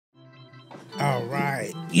All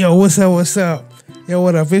right. Yo, what's up? What's up? Yo,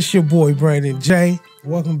 what up? It's your boy, Mz.Jay.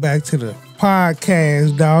 Welcome back to the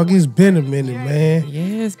podcast, dog. It's been a minute, man.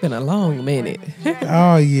 Yeah, it's been a long minute.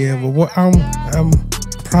 Oh, yeah. But I'm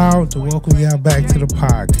proud to welcome y'all back to the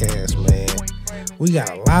podcast, man. We got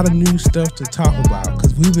a lot of new stuff to talk about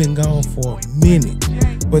because we've been gone for a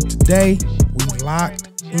minute. But today, we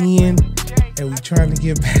locked in and we trying to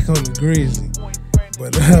get back on the Grizzly.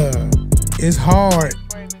 But it's hard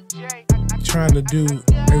trying to do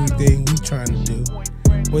everything we trying to do,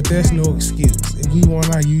 but there's no excuse. If we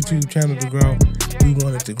want our YouTube channel to grow, we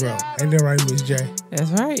want it to grow. Ain't that right, Mz.Jay?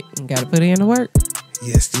 That's right. You gotta put in the work.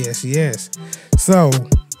 Yes. So,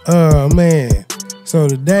 man. So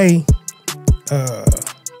today,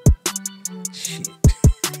 shit.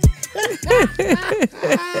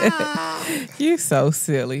 You so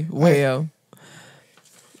silly. Well,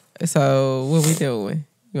 so what we doing?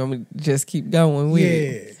 You want me to just keep going with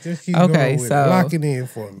it? Yeah, just keep going with so it. Lock it in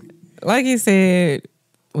for me. Like you said,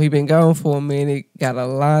 we've been gone for a minute. Got a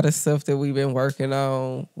lot of stuff that we've been working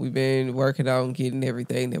on. We've been working on getting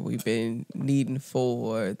everything that we've been needing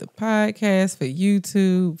for the podcast, for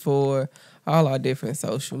YouTube, for all our different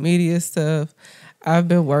social media stuff. I've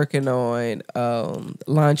been working on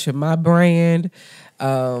launching my brand.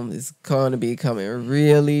 It's going to be coming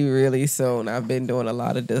really, really soon. I've been doing a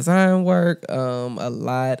lot of design work, a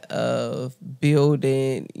lot of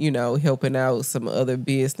building, helping out some other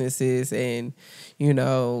businesses and,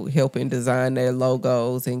 helping design their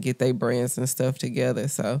logos and get their brands and stuff together.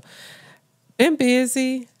 So been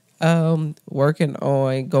busy, working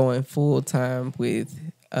on going full time with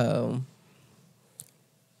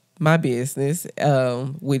my business,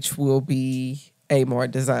 which will be a more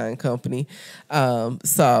design company. Yeah,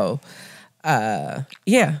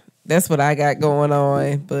 that's what I got going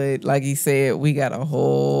on. But like you said, we got a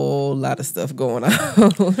whole lot of stuff going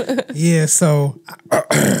on. Yeah, so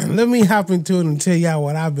let me hop into it and tell y'all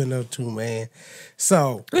what I've been up to, man.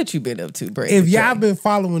 So what you been up to, Brad? If y'all been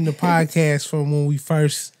following the podcast from when we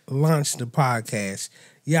first launched the podcast,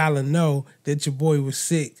 y'all know that your boy was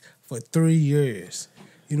sick for 3 years.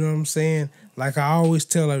 You know what I'm saying? Like I always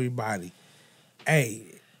tell everybody, hey,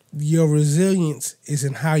 your resilience is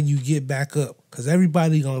in how you get back up. Because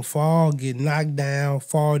everybody going to fall, get knocked down,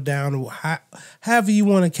 fall down, however you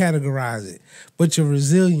want to categorize it. But your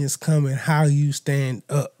resilience come in how you stand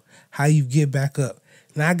up, how you get back up.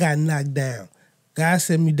 And I got knocked down. God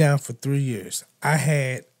set me down for 3 years. I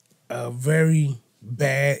had a very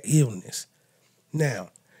bad illness.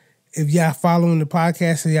 Now, if y'all following the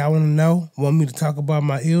podcast and y'all want me to talk about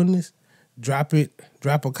my illness, drop a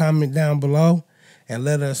comment down below and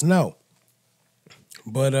let us know.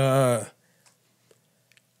 But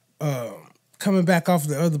coming back off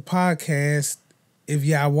the other podcast, if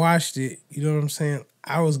y'all watched it, you know what I'm saying?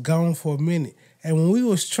 I was gone for a minute. And when we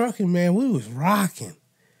was trucking, man, we was rocking.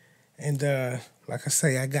 And like I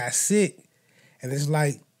say, I got sick. And it's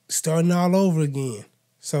like starting all over again.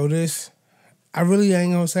 So I really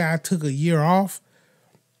ain't gonna say I took a year off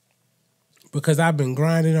because I've been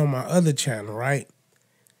grinding on my other channel, right?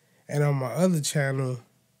 And on my other channel,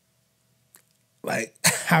 like,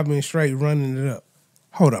 I've been straight running it up.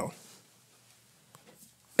 Hold on.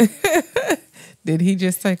 Did he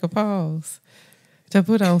just take a pause to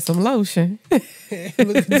put on some lotion? Look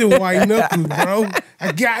at the white knuckles, bro.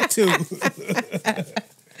 I got to.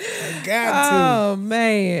 Oh,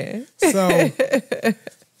 man. So,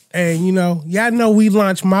 and y'all know we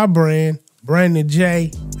launched my brand,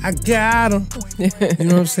 Mz.Jay. I got him. You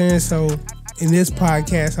know what I'm saying? So, in this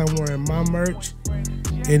podcast, I'm wearing my merch.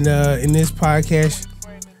 And in this podcast,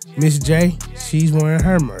 Mz.Jay, she's wearing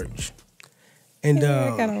her merch. And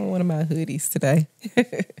I got on one of my hoodies today.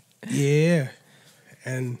 Yeah.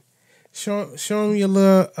 And show them your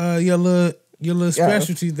little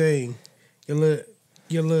specialty thing. Your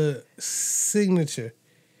little signature.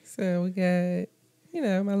 So we got,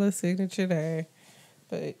 my little signature there.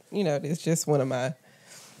 But, it's just one of my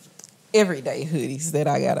everyday hoodies that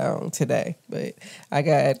I got on today. But I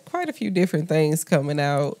got quite a few different things coming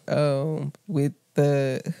out with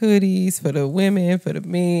the hoodies for the women, for the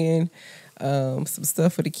men, some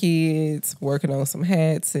stuff for the kids, working on some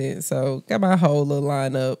hats. And so got my whole little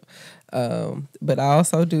lineup. But I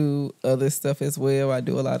also do other stuff as well. I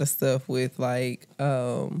do a lot of stuff with like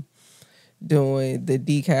doing the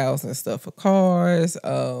decals and stuff for cars,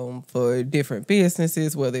 for different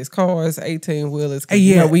businesses, whether it's cars, 18-wheelers.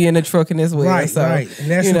 Yeah. We in the trucking as well. Right, so, right. And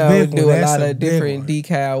that's a big do one. a That's lot a of big different one.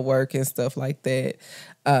 decal work and stuff like that.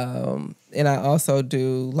 And I also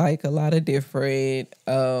do like a lot of different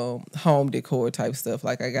home decor type stuff.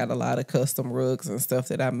 Like I got a lot of custom rugs and stuff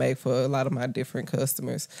that I make for a lot of my different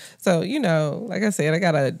customers. So, you know, like I said, I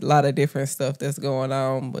got a lot of different stuff that's going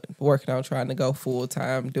on, but working on trying to go full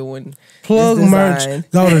time doing plug this merch. design.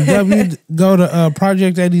 Go to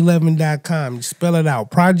project811.com. Spell it out.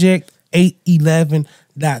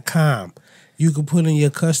 Project811.com. You can put in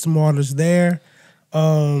your custom orders there.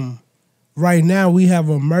 Right now, we have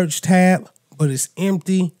a merch tab, but it's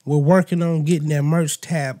empty. We're working on getting that merch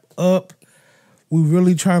tab up. We're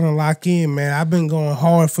really trying to lock in, man. I've been going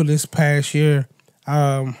hard for this past year.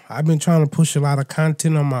 I've been trying to push a lot of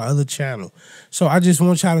content on my other channel. So I just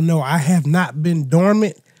want y'all to know I have not been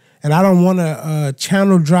dormant, and I don't want to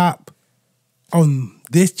channel drop on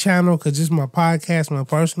this channel because this is my podcast, my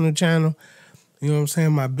personal channel. You know what I'm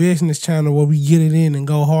saying? My business channel where we get it in and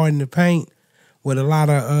go hard in the paint. With a lot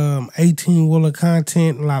of 18-wheeler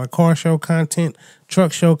content, a lot of car show content,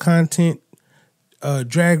 truck show content,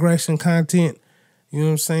 drag racing content. You know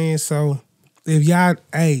what I'm saying? So if y'all,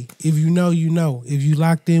 if you know, you know. If you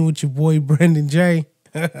locked in with your boy Mz.Jay,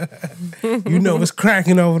 you know what's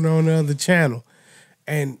cracking over there on the other channel.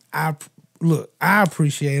 And I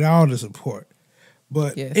appreciate all the support.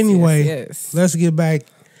 But anyway, let's get back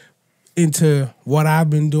into what I've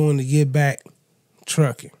been doing to get back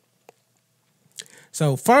trucking.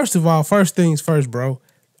 So first of all, first things first, bro,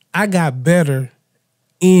 I got better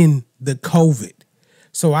in the COVID.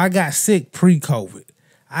 So I got sick pre-COVID.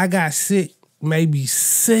 I got sick probably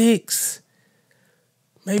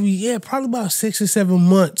about 6 or 7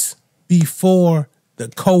 months before the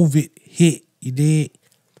COVID hit, you did.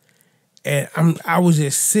 And I was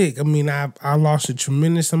just sick. I mean, I lost a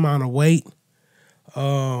tremendous amount of weight.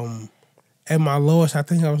 At my lowest, I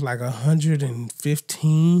think I was like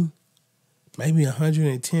 115, maybe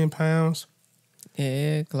 110 pounds.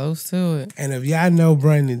 Yeah, close to it. And if y'all know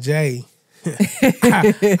Mz.Jay,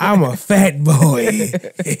 I'm a fat boy.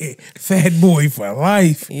 Fat boy for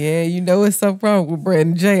life. Yeah, you know it's something wrong with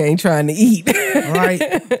Mz.Jay ain't trying to eat.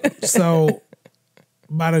 Right? So,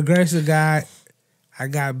 by the grace of God, I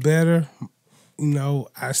got better. You know,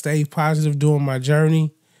 I stayed positive during my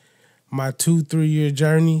journey. My 2-3 year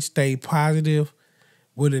journey, stayed positive.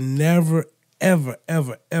 Would have never, ever,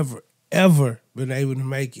 ever, ever, ever been able to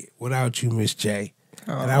make it without you, Mz.Jay.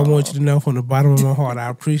 And I want you to know from the bottom of my heart, I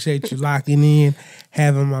appreciate you locking in,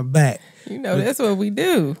 having my back. You know, that's what we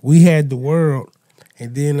do. We had the world,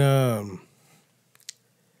 and then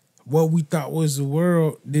what we thought was the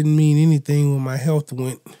world didn't mean anything when my health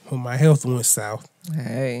went south.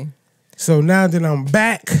 Hey. So now that I'm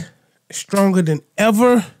back, stronger than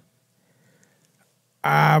ever,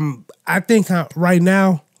 I think right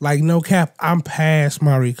now, like no cap, I'm past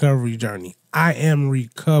my recovery journey. I am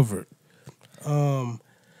recovered.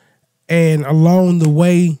 And along the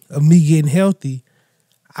way of me getting healthy,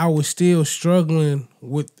 I was still struggling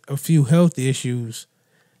with a few health issues.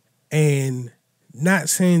 And not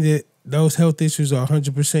saying that those health issues are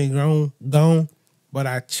 100% gone, but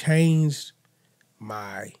I changed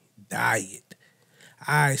my diet.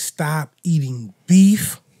 I stopped eating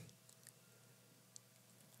beef.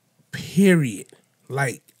 Period.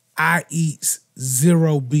 Like, I eat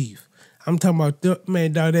zero beef. I'm talking about,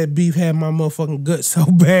 man, dog, that beef had my motherfucking gut so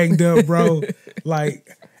bagged up, bro. Like,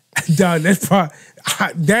 dog, that's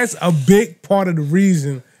a big part of the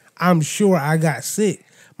reason I'm sure I got sick.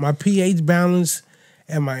 My pH balance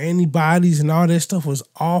and my antibodies and all that stuff was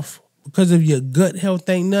off because if your gut health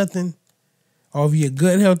ain't nothing, or if your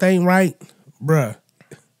gut health ain't right, bruh,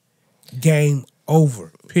 game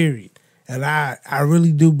over, period. And I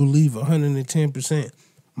really do believe 110%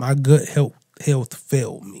 my gut health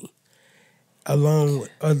failed me, along with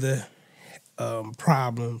other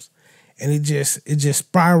problems, and it just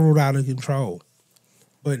spiraled out of control.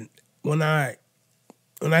 But when I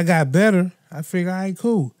got better, I figured, all right,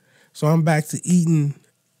 cool. So I'm back to eating,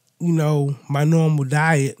 you know, my normal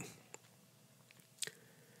diet,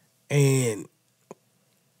 and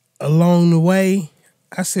along the way,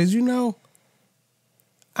 I said, you know,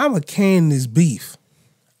 I'm a can this beef.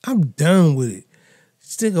 I'm done with it.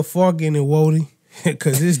 Stick a fork in it, Wody,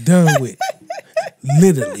 because it's done with.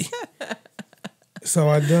 Literally. So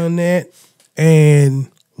I done that,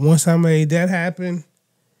 and once I made that happen,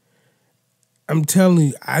 I'm telling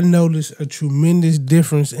you, I noticed a tremendous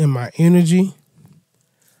difference in my energy,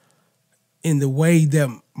 in the way that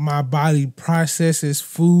my body processes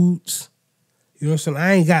foods. You know what I'm saying?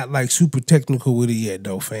 I ain't got like super technical with it yet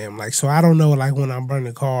though, fam. Like, so I don't know like when I'm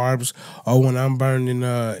burning carbs or when I'm burning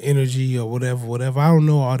energy or whatever. I don't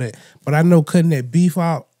know all that. But I know cutting that beef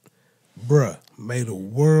out, bruh, made a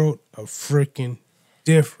world of freaking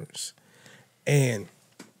difference. And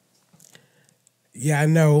yeah, I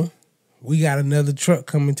know we got another truck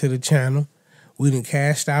coming to the channel. We done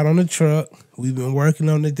cashed out on the truck. We've been working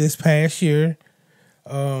on it this past year.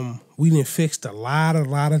 We done fixed a lot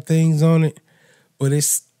of things on it, but it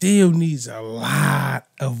still needs a lot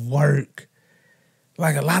of work.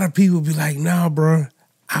 Like, a lot of people be like, nah, bro,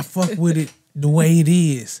 I fuck with it the way it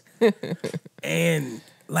is. And,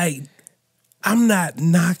 like, I'm not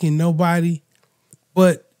knocking nobody,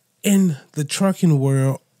 but in the trucking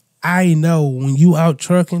world, I know when you out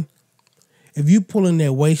trucking, if you pulling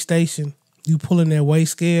that weigh station, you pulling that weigh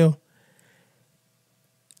scale,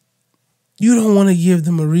 you don't want to give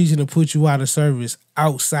them a reason to put you out of service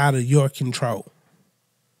outside of your control.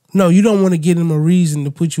 No, you don't want to give them a reason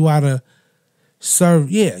to put you out of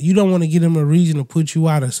service. Yeah, you don't want to give them a reason to put you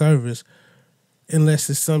out of service unless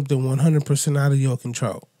it's something 100% out of your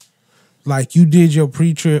control. Like, you did your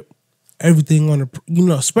pre-trip, everything on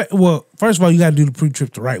the, well, first of all, you got to do the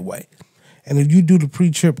pre-trip the right way. And if you do the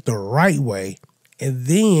pre-trip the right way, and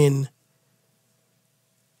then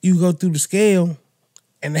you go through the scale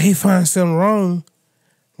and they find something wrong,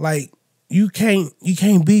 like, you can't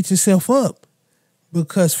beat yourself up.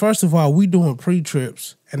 Because first of all, we doing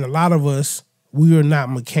pre-trips, and a lot of us, we are not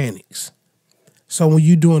mechanics. So when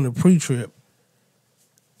you doing a pre-trip,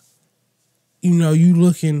 you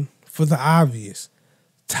looking for the obvious.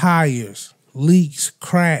 Tires, leaks,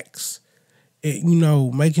 cracks,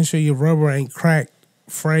 making sure your rubber ain't cracked,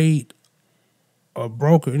 frayed, or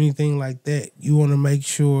broke or anything like that. You want to make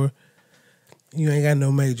sure you ain't got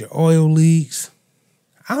no major oil leaks.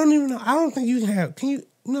 I don't even know. I don't think you can have, you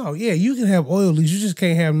can have oil leaks. You just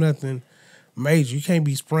can't have nothing major. You can't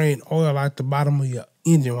be spraying oil out the bottom of your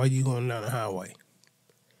engine while you're going down the highway.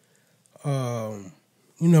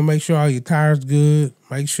 Make sure all your tires good.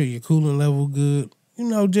 Make sure your coolant level good.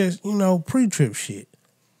 Pre-trip shit.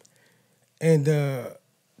 And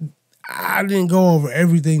I didn't go over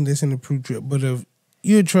everything that's in the pre-trip, but if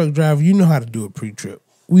you're a truck driver, you know how to do a pre-trip.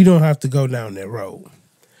 We don't have to go down that road.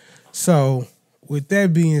 So, with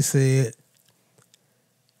that being said,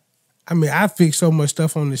 I fixed so much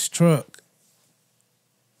stuff on this truck.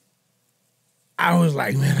 I was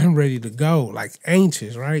like, man, I'm ready to go. Like,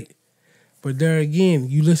 anxious, right? But there again,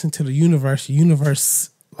 you listen to the universe,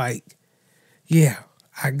 like, yeah,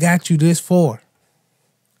 I got you this far.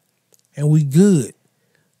 And we good.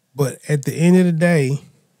 But at the end of the day,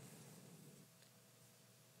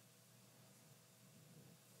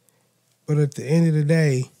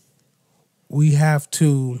 we have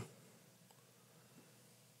to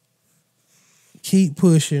keep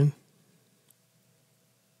pushing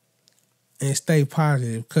and stay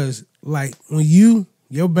positive. Because, like, when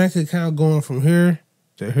your bank account going from here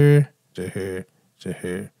to here to here to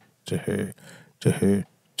here to here to here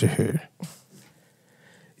to here,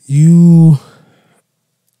 you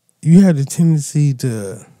have the tendency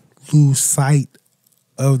to lose sight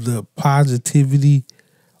of the positivity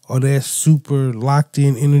or that super locked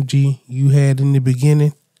in energy you had in the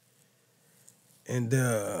beginning. And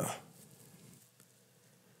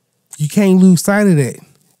you can't lose sight of that.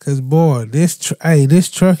 Cause boy, this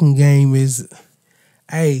trucking game is,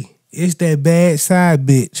 it's that bad side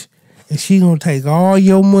bitch. And she gonna take all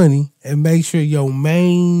your money and make sure your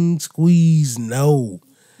main squeeze know.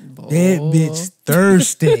 Boy. That bitch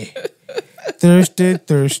thirsty.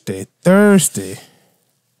 thirsty.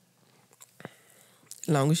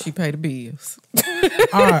 Long as she pay the bills.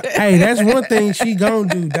 All right, hey, that's one thing she gonna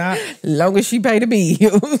do, Doc. Long as she pay the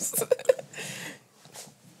bills.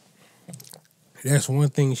 That's one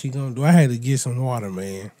thing she gonna do. I had to get some water,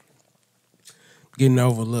 man. Getting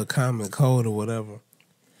over a little common cold or whatever.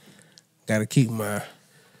 Gotta keep my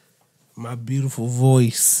beautiful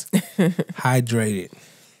voice hydrated.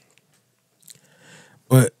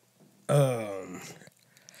 But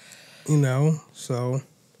so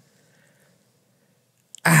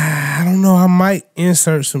I don't know. I might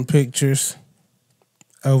insert some pictures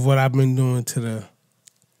of what I've been doing to the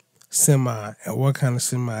semi and what kind of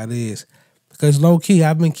semi it is. Because low key,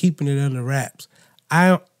 I've been keeping it under wraps.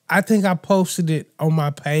 I think I posted it on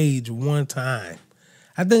my page one time.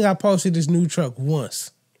 I think I posted this new truck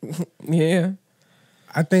once. Yeah.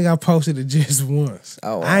 I think I posted it just once.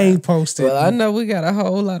 Oh, wow. I ain't posted. Well, I know we got a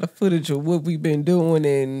whole lot of footage of what we've been doing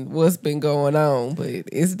and what's been going on, but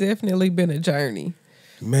it's definitely been a journey.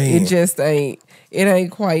 Man. It just ain't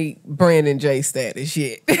quite Mz.Jay status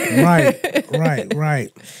yet.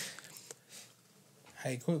 Right.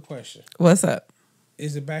 Hey, quick question. What's up?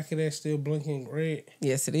 Is the back of that still blinking red?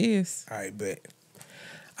 Yes, it is. All right, bet.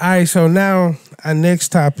 All right, so now our next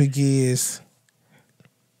topic is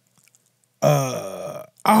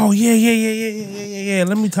Oh yeah.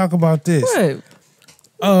 Let me talk about this. What?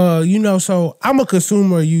 So I'm a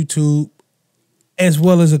consumer of YouTube as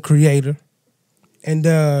well as a creator. And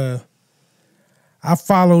I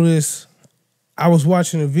follow this. I was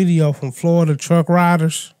watching a video from Florida truck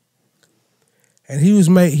riders. And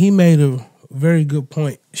he made a very good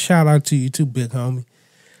point. Shout out to you too, big homie.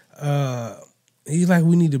 He's like,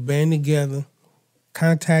 we need to band together,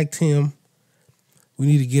 contact him. We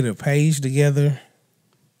need to get a page together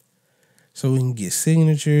so we can get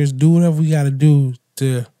signatures, do whatever we got to do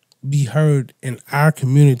to be heard in our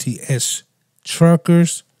community as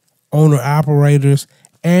truckers, owner-operators,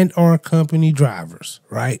 and our company drivers,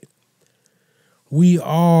 right? We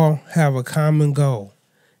all have a common goal,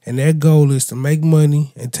 and that goal is to make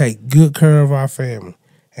money and take good care of our family.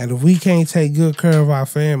 And if we can't take good care of our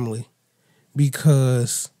family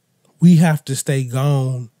because we have to stay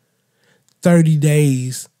gone 30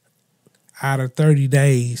 days out of 30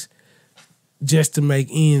 days just to make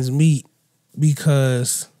ends meet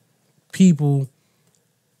because people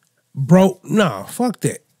fuck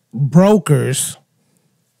that. Brokers.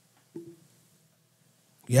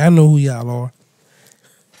 Yeah, I know who y'all are.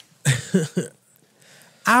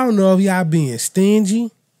 I don't know if y'all being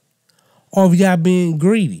stingy or if y'all being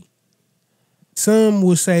greedy. Some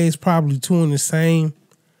would say it's probably two in the same.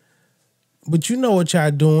 But you know what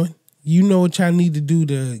y'all doing. You know what y'all need to do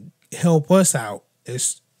to help us out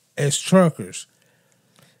as truckers.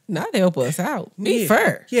 Not help us out. Be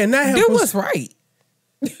fair. Yeah, not help do us. what's right.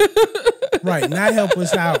 Right, not help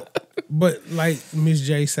us out. But like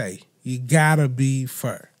Mz.Jay say, you gotta be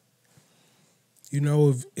fair. You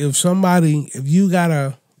know, if you got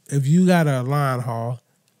a line haul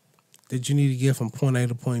that you need to get from point A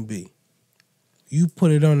to point B, you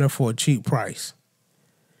put it on there for a cheap price.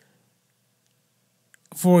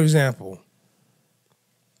 For example,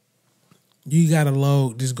 you got a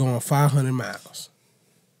load that's going 500 miles,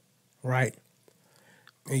 right?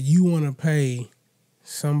 And you want to pay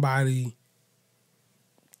somebody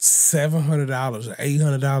 $700 or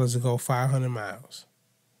 $800 to go 500 miles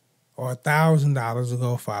or $1,000 to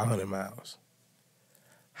go 500 miles.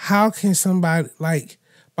 How can somebody, like,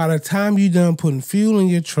 by the time you done putting fuel in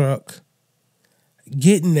your truck,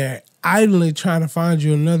 getting there, idly trying to find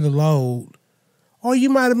you another load, or you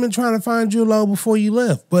might have been trying to find you a load before you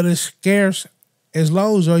left, but it's scarce as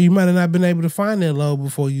loads, or you might have not been able to find that load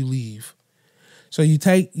before you leave. So you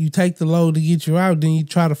take the load to get you out, then you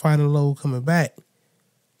try to find a load coming back.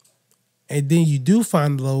 And then you do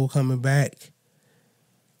find the load coming back.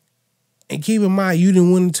 And keep in mind, you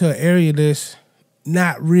done went into an area that's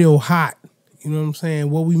not real hot. You know what I'm saying?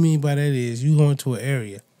 What we mean by that is you go into an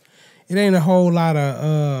area. It ain't a whole lot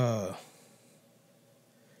of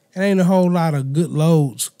good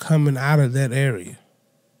loads coming out of that area.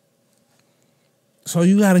 So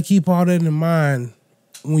you got to keep all that in mind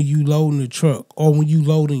when you loading the truck or when you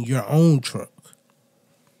loading your own truck.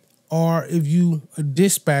 Or if you a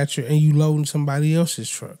dispatcher and you loading somebody else's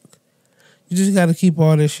truck. You just got to keep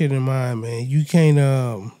all that shit in mind, man. You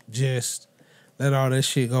can't just let all that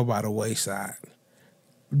shit go by the wayside.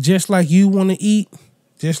 Just like you want to eat,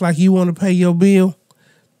 just like you want to pay your bills,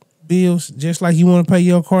 just like you want to pay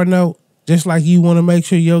your car note, just like you want to make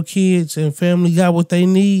sure your kids and family got what they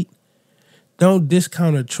need, don't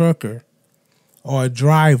discount a trucker or a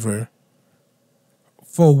driver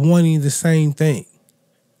for wanting the same thing.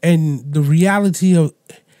 And the reality of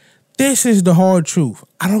this is the hard truth.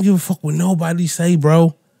 I don't give a fuck what nobody say,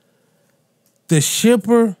 bro. The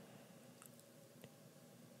shipper,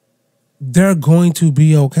 they're going to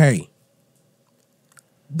be okay.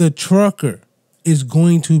 The trucker is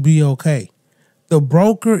going to be okay. The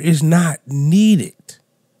broker is not needed.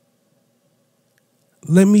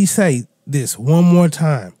 Let me say this one more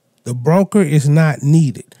time. The broker is not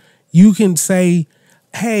needed. You can say,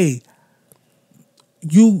 hey,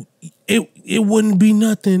 it wouldn't be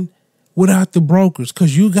nothing without the brokers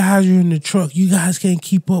because you guys are in the truck. You guys can't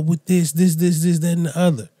keep up with this, that, and the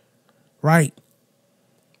other. Right?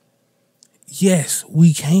 Yes,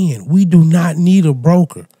 we can. We do not need a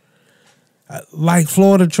broker. Like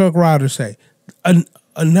Florida truck riders say,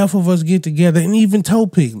 enough of us get together, and even Toe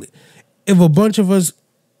Piglet. If a bunch of us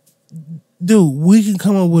do, we can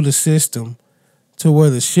come up with a system to where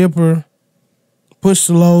the shipper puts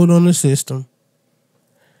the load on the system,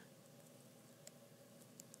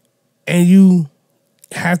 and you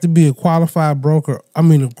have to be a qualified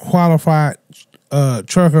a qualified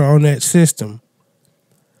trucker on that system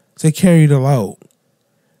to carry the load.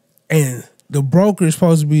 And the broker is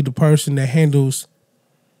supposed to be the person that handles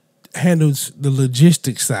the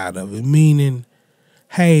logistics side of it, meaning,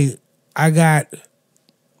 hey, a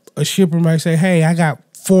shipper might say, hey, I got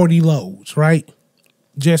 40 loads, right?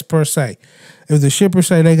 Just per se. If the shipper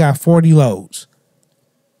say they got 40 loads,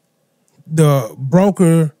 the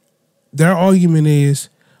broker, their argument is,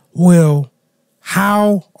 well,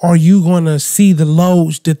 how are you going to see the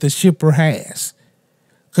loads that the shipper has?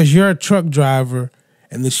 Because you're a truck driver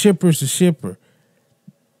and the shipper's the shipper.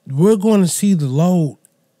 We're going to see the load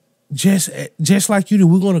just like you do.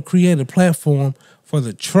 We're going to create a platform for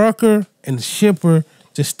the trucker and the shipper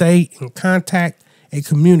to stay in contact and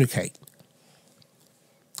communicate.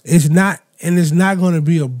 It's not going to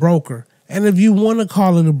be a broker. And if you want to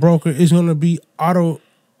call it a broker, it's going to be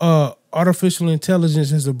artificial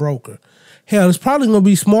intelligence as a broker. Hell, it's probably going to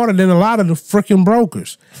be smarter than a lot of the freaking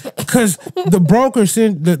brokers, because the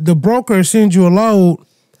broker sends you a load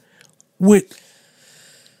with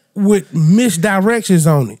misdirections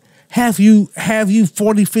on it. Have you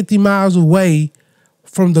 40, 50 miles away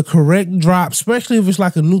from the correct drop, especially if it's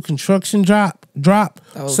like a new construction drop,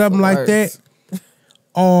 something like that,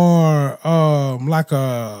 or like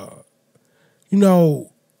a,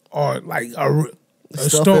 or like a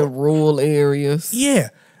stuff store in rural areas. Yeah.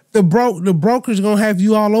 The broker's gonna have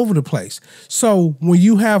you all over the place. So when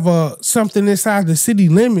you have something inside the city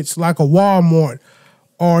limits, like a Walmart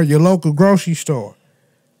or your local grocery store,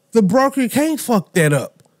 the broker can't fuck that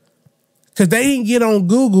up, because they can get on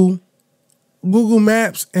Google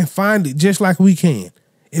Maps and find it just like we can.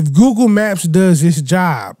 If Google Maps does its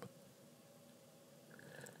job,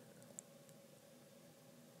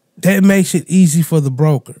 that makes it easy for the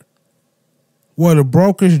broker. Where the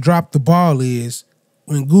brokers drop the ball is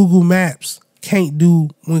when Google Maps can't do,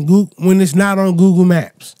 when it's not on Google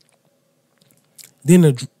Maps.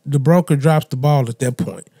 Then the broker drops the ball at that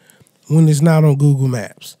point, when it's not on Google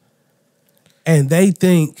Maps. And they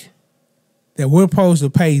think that we're supposed to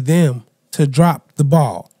pay them to drop the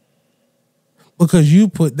ball, because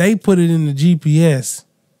they put it in the GPS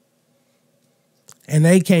and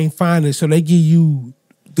they can't find it, so they give you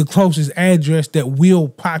the closest address that will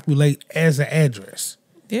populate as an address.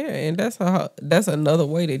 Yeah, and that's another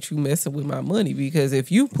way that you messing with my money, because if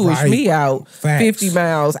you push me out 50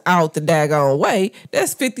 miles out the daggone way,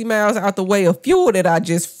 that's 50 miles out the way of fuel that I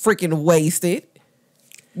just freaking wasted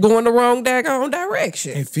going the wrong daggone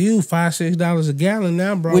direction. And fuel $5-6 a gallon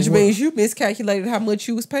now, bro. Which means you miscalculated how much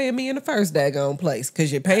you was paying me in the first daggone place,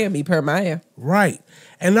 because you're paying me per mile. Right.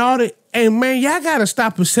 And man, y'all gotta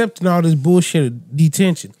stop accepting all this bullshit of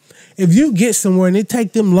detention. If you get somewhere and it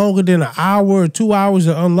take them longer than an hour or 2 hours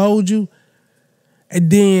to unload you, and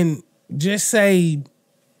then just say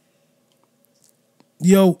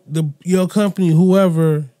your company,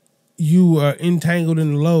 whoever you are entangled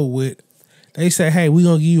in the load with, they say, hey, we're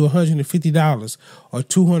going to give you $150 or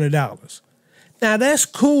 $200. Now, that's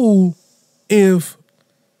cool if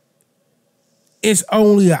it's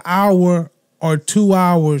only an hour or 2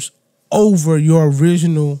 hours over your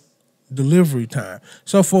original delivery time.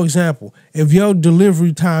 So, for example, if your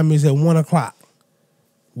delivery time is at 1 o'clock,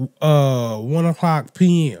 1 o'clock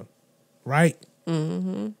p.m., right?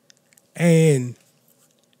 Mm-hmm. And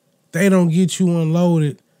they don't get you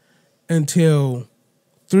unloaded until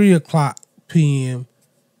 3 o'clock p.m.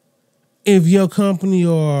 If your company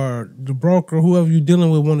or the broker, whoever you're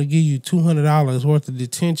dealing with, want to give you $200 worth of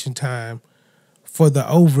detention time for the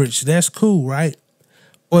overage, that's cool, right?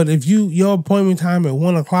 But if your appointment time at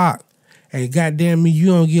 1 o'clock, and goddamn me, you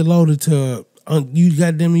don't get loaded to you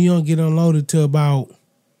don't get unloaded till about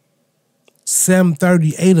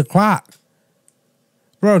 7:30, 8 o'clock.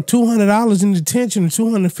 Bro, $200 in detention or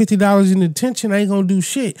 $250 in detention ain't gonna do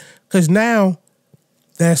shit. Cause now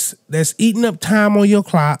that's eating up time on your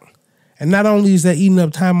clock. And not only is that eating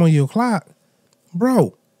up time on your clock,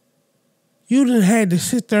 bro, you done had to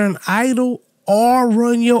sit there and idle or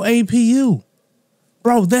run your APU.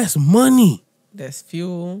 Bro, that's money. That's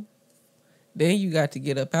fuel. Then you got to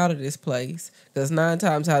get up out of this place, because 9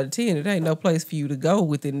 times out of 10, it ain't no place for you to go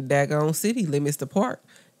within the daggone city limits to park.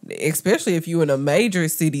 Especially if you're in a major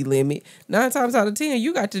city limit, 9 times out of 10,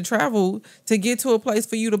 you got to travel to get to a place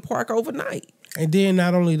for you to park overnight. And then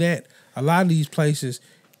not only that, a lot of these places,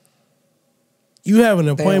 you have an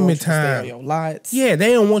appointment time. Your lots. Yeah,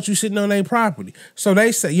 they don't want you sitting on their property. So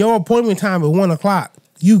they say your appointment time at 1 o'clock.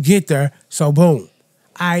 You get there, so boom.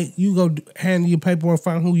 You go handle your paperwork,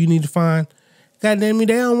 find who you need to find. Goddamn me,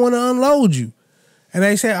 they don't want to unload you. And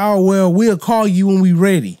they say, oh, well, we'll call you when we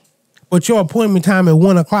ready. But your appointment time at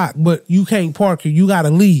 1 o'clock, but you can't park here. You got to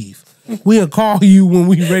leave. We'll call you when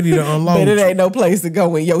we ready to unload But it ain't no place to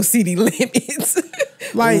go in your city limits.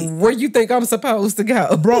 Like, where you think I'm supposed to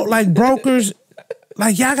go? Bro, like brokers,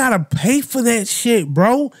 like y'all got to pay for that shit,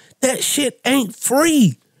 bro. That shit ain't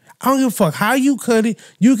free. I don't give a fuck how you cut it.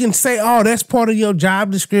 You can say, oh, that's part of your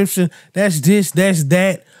job description. That's this, that's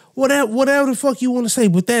that. Whatever the fuck you want to say,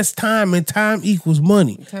 but that's time, and time equals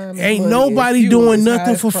money. Ain't nobody doing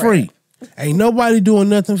nothing for free. Ain't nobody doing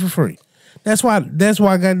nothing for free. That's why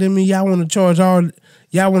goddamn me, y'all want to charge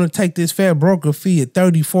y'all want to take this fat broker fee at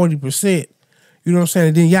 30-40%. You know what I'm saying?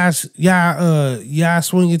 And then y'all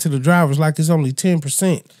swing it to the drivers like it's only 10%. You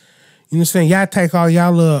know what I'm saying? Y'all take all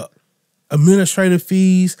y'all administrative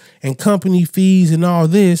fees and company fees and all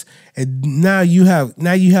this, and now you have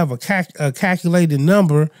a calculated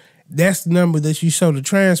number. That's the number that you show the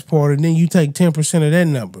transporter, and then you take 10% of that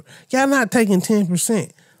number. Y'all not taking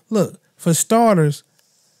 10%. Look, for starters,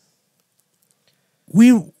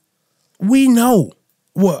 we know.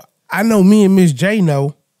 Well, I know me and Mz.Jay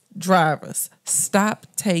know. Drivers, stop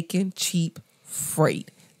taking cheap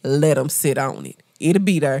freight. Let them sit on it. It'll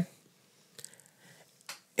be there.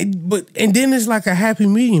 And then it's like a happy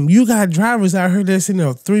medium. You got drivers out here that's in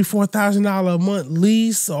a $3,000-$4,000 a month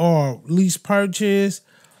lease or lease purchase.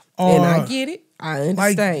 And I get it. I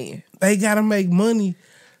understand. Like, they gotta make money,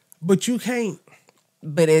 but you can't.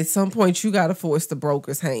 But at some point, you gotta force the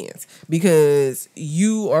broker's hands because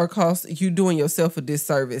you doing yourself a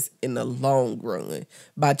disservice in the long run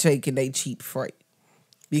by taking they cheap freight.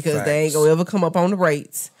 Because Facts. They ain't gonna ever come up on the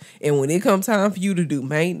rates. And when it comes time for you to do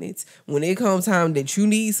maintenance, when it comes time that you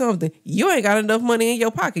need something, you ain't got enough money in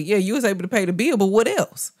your pocket. Yeah, you was able to pay the bill, but what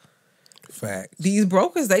else? Facts. These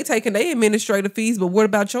brokers, they taking their administrative fees, but what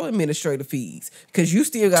about your administrative fees? Because you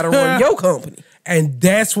still got to run your company. And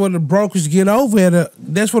that's what the brokers get over at.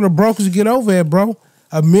 That's what the brokers get over at, bro.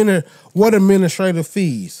 What administrative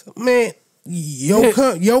fees? Man,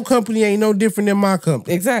 your company ain't no different than my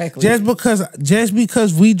company. Exactly. Just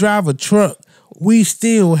because we drive a truck, we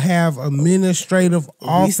still have administrative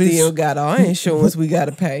office. We still got our insurance we got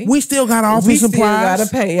to pay. We still got office supplies. We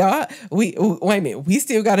still got to pay wait a minute. We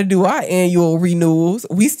still got to do our annual renewals.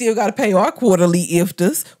 We still got to pay our quarterly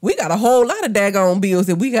IFTAs. We got a whole lot of daggone bills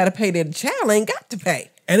that we got to pay that the child ain't got to pay.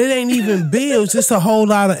 And it ain't even bills. It's a whole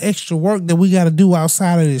lot of extra work that we got to do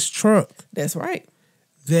outside of this truck. That's right.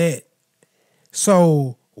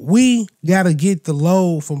 So we got to get the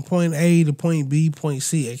load from point A to point B, point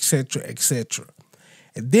C, etc., etc.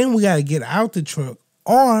 And then we got to get out the truck,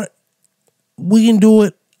 or we can do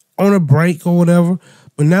it on a break or whatever.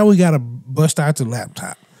 But now we got to bust out the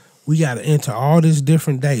laptop. We got to enter all this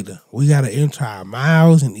different data. We got to enter our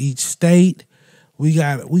miles in each state. We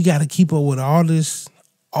got to keep up with all this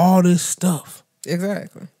stuff.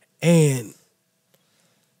 Exactly. And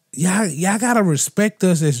y'all got to respect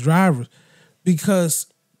us as drivers, because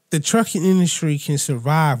the trucking industry can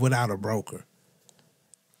survive without a broker.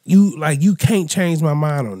 You can't change my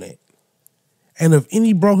mind on that. And if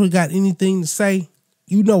any broker got anything to say,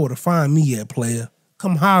 you know where to find me at, player.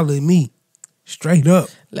 Come holler at me. Straight up.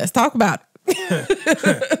 Let's talk about it.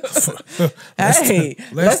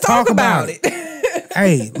 Let's talk about it.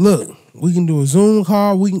 Hey, look, we can do a Zoom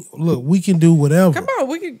call. We can do whatever. Come on,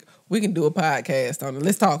 we can do a podcast on it.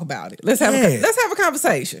 Let's talk about it. Let's have a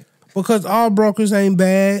conversation. Because all brokers ain't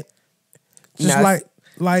bad. Just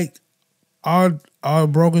like our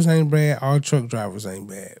brokers ain't bad, our truck drivers ain't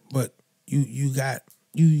bad. But you got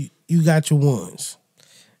your ones.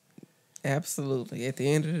 Absolutely. At the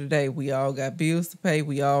end of the day, we all got bills to pay.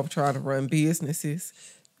 We all trying to run businesses,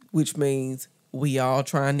 which means we all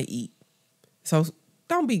trying to eat. So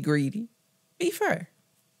don't be greedy. Be fair.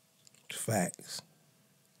 Facts.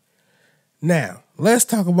 Now, let's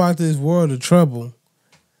talk about this world of trouble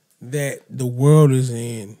that the world is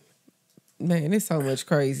in. Man, there's so much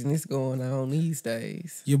craziness going on these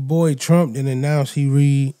days. Your boy Trump did announce he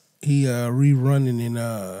rerunning in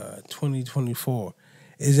 2024.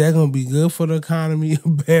 Is that gonna be good for the economy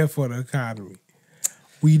or bad for the economy?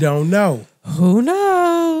 We don't know. Who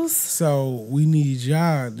knows? So we need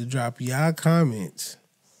y'all to drop y'all comments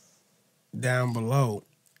down below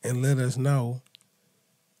and let us know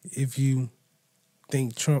if you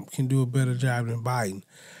think Trump can do a better job than Biden.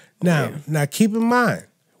 Now keep in mind,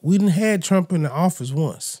 we done had Trump in the office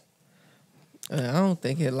once. I don't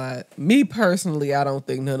think it lies. Me personally, I don't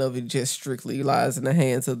think none of it just strictly lies in the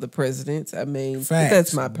hands of the presidents. I mean, facts.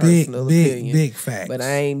 That's my personal opinion. Big facts. But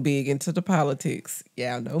I ain't big into the politics.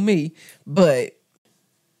 Y'all know me. But,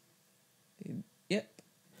 yep.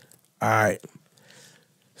 All right.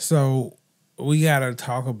 So, we got to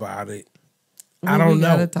talk about it. I don't know. We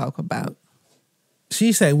got to talk about.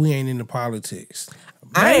 She said we ain't into politics.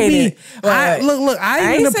 I ain't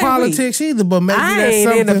into politics either, but maybe that's something.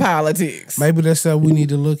 I ain't into politics. Maybe that's something we need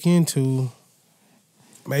to look into.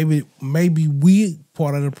 Maybe we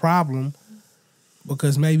part of the problem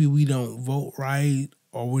because maybe we don't vote right,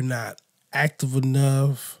 or we're not active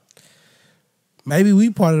enough. Maybe we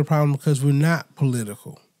part of the problem because we're not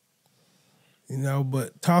political. You know,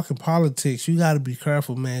 but talking politics, you got to be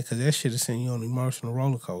careful, man, because that shit is sending you on an emotional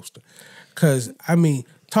roller coaster. Because, I mean,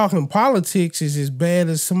 talking politics is as bad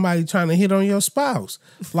as somebody trying to hit on your spouse.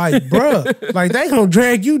 Like, bruh, like they gonna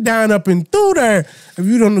drag you down up and through there if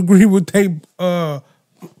you don't agree with their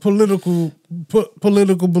political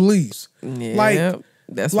beliefs. Yeah, like,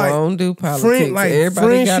 that's why I don't do politics.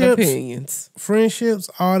 Everybody got opinions. Friendships,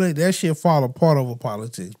 all that shit fall apart over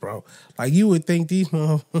politics, bro. Like, you would think these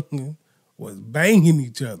motherfuckers was banging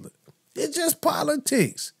each other. It's just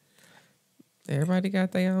politics. Everybody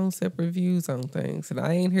got their own separate views on things. And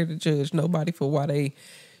I ain't here to judge nobody for why they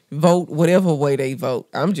vote whatever way they vote.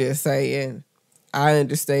 I'm just saying, I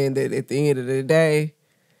understand that at the end of the day,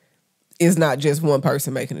 it's not just one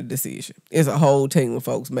person making a decision. It's a whole team of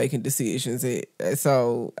folks making decisions.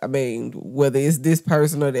 So, I mean, whether it's this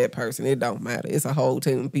person or that person, it don't matter. It's a whole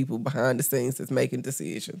team of people behind the scenes that's making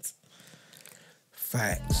decisions.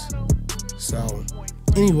 Facts. So,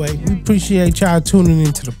 anyway, we appreciate y'all tuning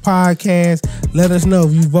into the podcast. Let us know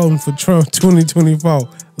if you voting for Trump 2024.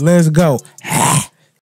 Let's go.